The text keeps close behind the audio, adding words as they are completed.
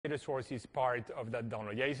data source is part of that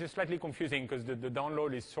download. Yeah, it's just slightly confusing because the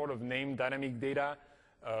download is sort of named dynamic data,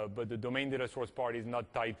 but the domain data source part is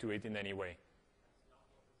not tied to it in any way.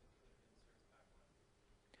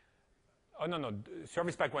 Oh, no.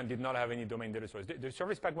 Service Pack 1 did not have any domain data source. The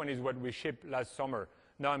Service Pack 1 is what we shipped last summer.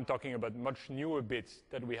 Now I'm talking about much newer bits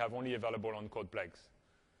that we have only available on CodePlex.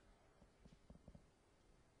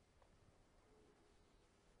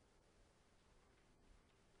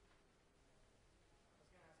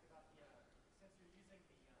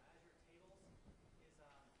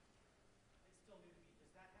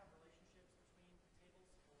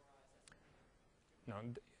 No,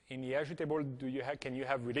 in the Azure table, can you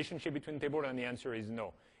have relationship between tables? And the answer is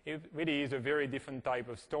no. It really is a very different type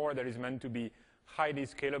of store that is meant to be highly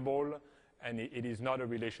scalable, and it is not a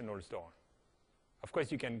relational store. Of course,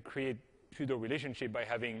 you can create pseudo relationship by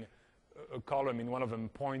having a column in one of them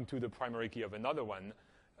point to the primary key of another one,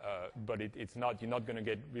 but it's not. You're not going to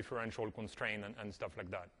get referential constraint and stuff like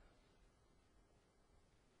that.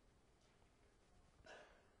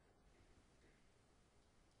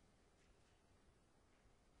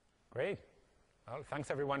 Great. Well, thanks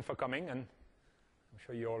everyone for coming, and I'm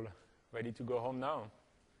sure you're all ready to go home now.